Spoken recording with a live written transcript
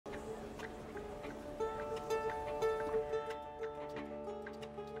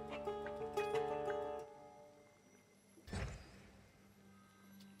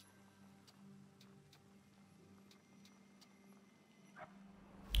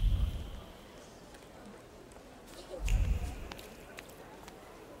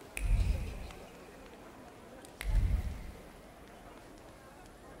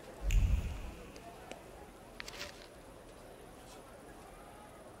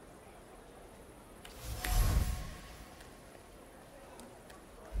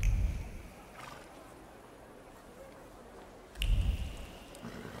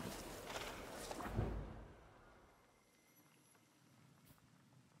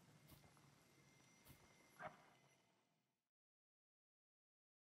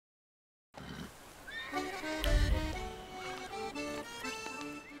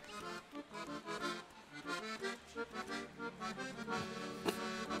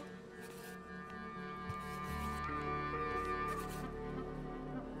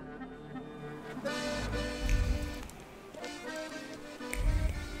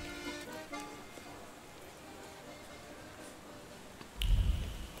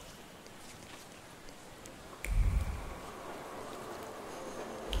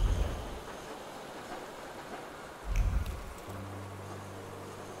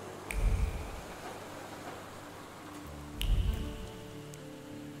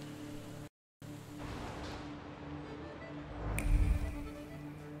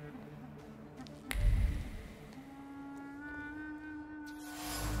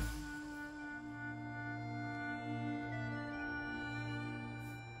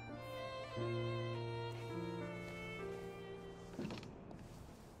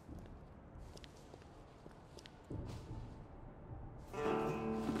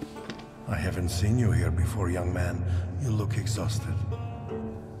haven't seen you here before, young man. You look exhausted.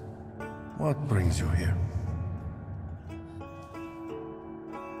 What brings you here?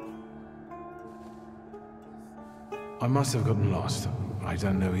 I must have gotten lost. I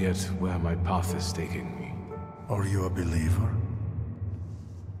don't know yet where my path is taking me. Are you a believer?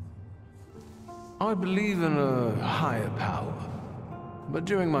 I believe in a higher power. But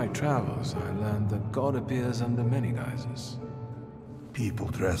during my travels, I learned that God appears under many guises. People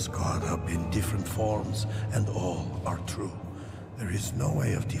dress God up in different forms, and all are true. There is no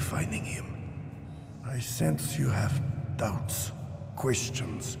way of defining him. I sense you have doubts,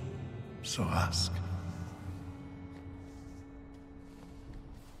 questions, so ask.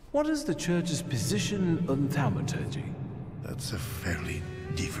 What is the Church's position on Thaumaturge? That's a fairly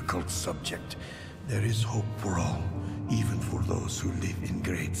difficult subject. There is hope for all, even for those who live in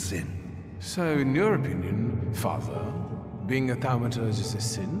great sin. So, in your opinion, Father, being a Thaumaturge is a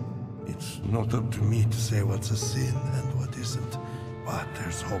sin? It's not up to me to say what's a sin and what isn't, but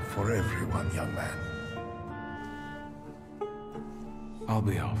there's hope for everyone, young man. I'll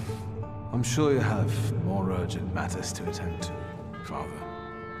be off. I'm sure you have more urgent matters to attend to, Father.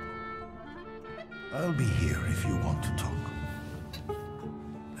 I'll be here if you want to talk.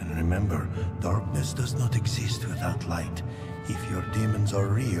 And remember, darkness does not exist without light. If your demons are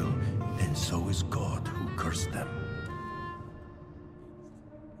real, then so is God who cursed them.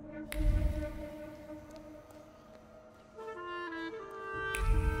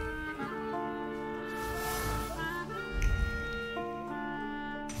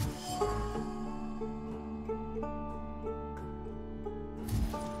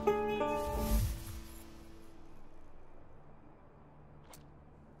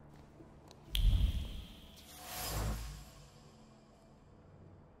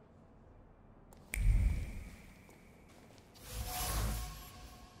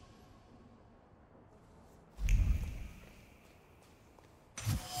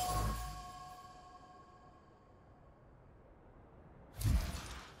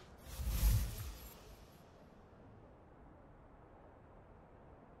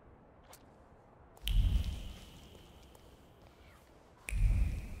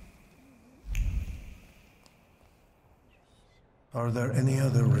 Are there any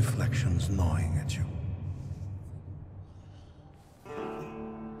other reflections gnawing at you?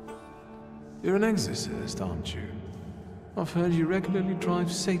 You're an exorcist, aren't you? I've heard you regularly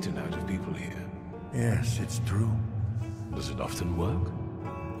drive Satan out of people here. Yes, it's true. Does it often work?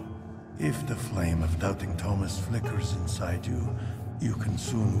 If the flame of doubting Thomas flickers inside you, you can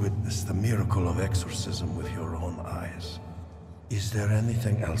soon witness the miracle of exorcism with your own eyes. Is there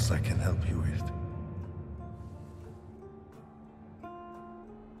anything else I can help you with?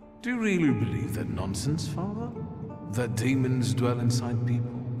 Do you really believe that nonsense, Father? That demons dwell inside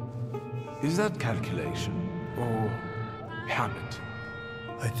people? Is that calculation, or habit?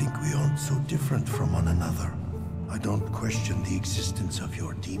 I think we aren't so different from one another. I don't question the existence of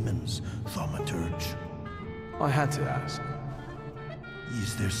your demons, Thaumaturge. I had to ask.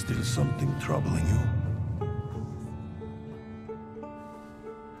 Is there still something troubling you?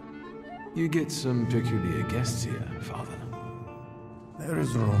 You get some peculiar guests here, Father. There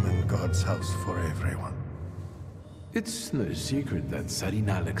is room in God's house for everyone. It's no secret that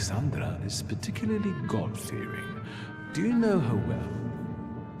Tsarina Alexandra is particularly God-fearing. Do you know her well?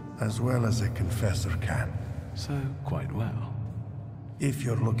 As well as a confessor can. So, quite well. If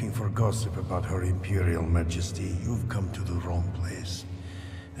you're looking for gossip about Her Imperial Majesty, you've come to the wrong place.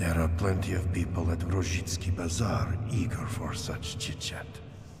 There are plenty of people at Rozhitsky Bazaar eager for such chit-chat.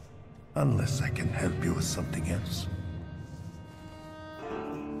 Unless I can help you with something else.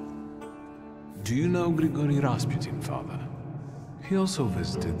 Do you know Grigory Rasputin, Father? He also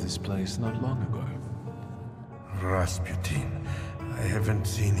visited this place not long ago. Rasputin. I haven't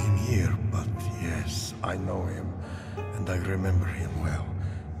seen him here, but yes, I know him. And I remember him well.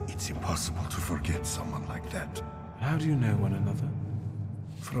 It's impossible to forget someone like that. How do you know one another?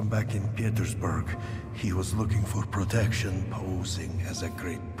 From back in Petersburg, he was looking for protection, posing as a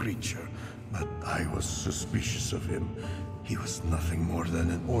great preacher. But I was suspicious of him. He was nothing more than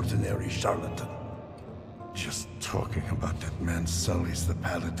an ordinary charlatan. Just talking about that man sullies the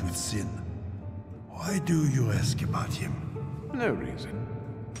palate with sin. Why do you ask about him? No reason.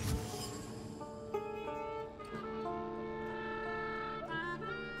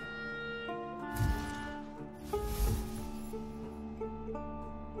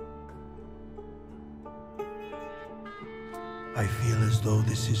 I feel as though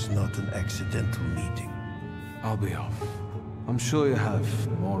this is not an accidental meeting. I'll be off. I'm sure you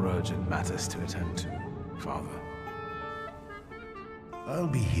have more urgent matters to attend to, Father. I'll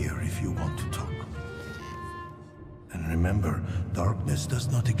be here if you want to talk. And remember, darkness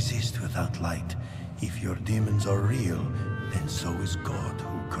does not exist without light. If your demons are real, then so is God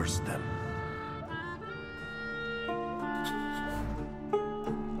who cursed them.